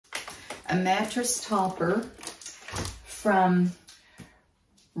a mattress topper from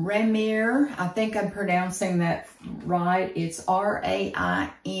Rainmr. I think I'm pronouncing that right. It's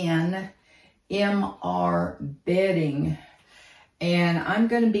Rainmr bedding. And I'm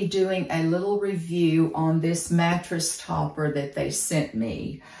going to be doing a little review on this mattress topper that they sent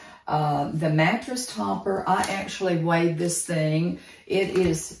me. The mattress topper, I actually weighed this thing. It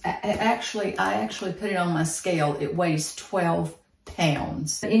is, I actually put it on my scale. It weighs 12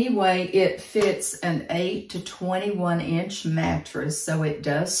 pounds. Anyway, it fits an 8 to 21 inch mattress, so it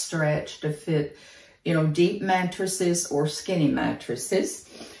does stretch to fit, you know, deep mattresses or skinny mattresses.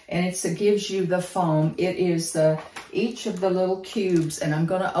 And it gives you the foam. It is each of the little cubes, and I'm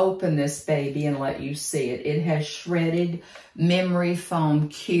going to open this baby and let you see it. It has shredded memory foam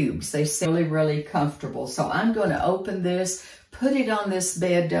cubes. They seem really, really comfortable. So I'm going to open this, put it on this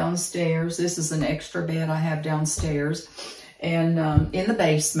bed downstairs. This is an extra bed I have downstairs. And in the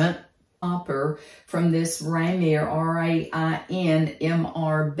basement, topper from this Rainmr, R-A-I-N-M-R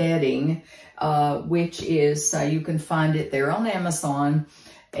bedding, which is, you can find it there on Amazon.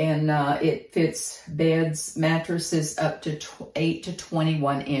 And it fits beds, mattresses up to 8 to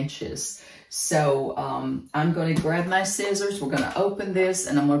 21 inches. So I'm going to grab my scissors. We're going to open this,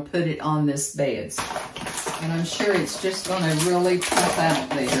 and I'm going to put it on this bed. And I'm sure it's just going to really pop out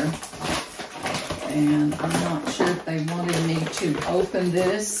there. And I'm not sure if they wanted me to open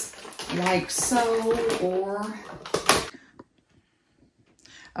this like so or...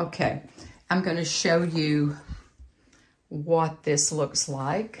 Okay, I'm going to show you what this looks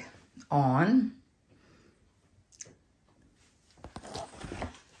like on.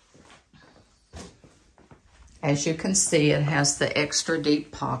 As you can see, it has the extra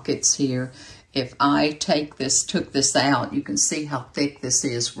deep pockets here. If I took this out, you can see how thick this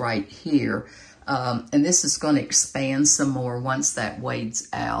is right here. And this is going to expand some more once that weighs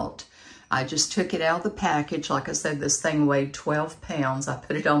out. I just took it out of the package. Like I said, this thing weighed 12 pounds. I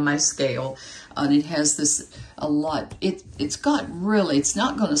put it on my scale, and it has this a lot. It's got really, it's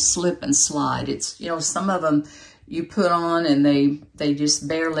not going to slip and slide. It's, you know, some of them you put on and they just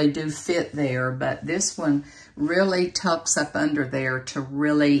barely do fit there, but this one really tucks up under there to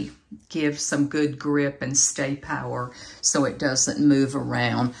really give some good grip and stay power so it doesn't move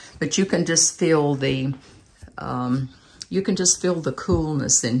around. But you can just feel the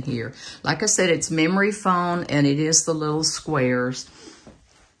coolness in here. Like I said, it's memory foam, and it is the little squares.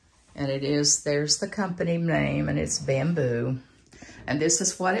 And it is, there's the company name, and it's Bamboo. And this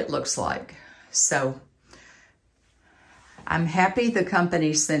is what it looks like. So I'm happy the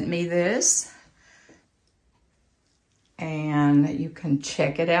company sent me this. And you can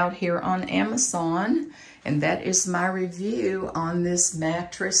check it out here on Amazon. And that is my review on this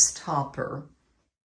mattress topper.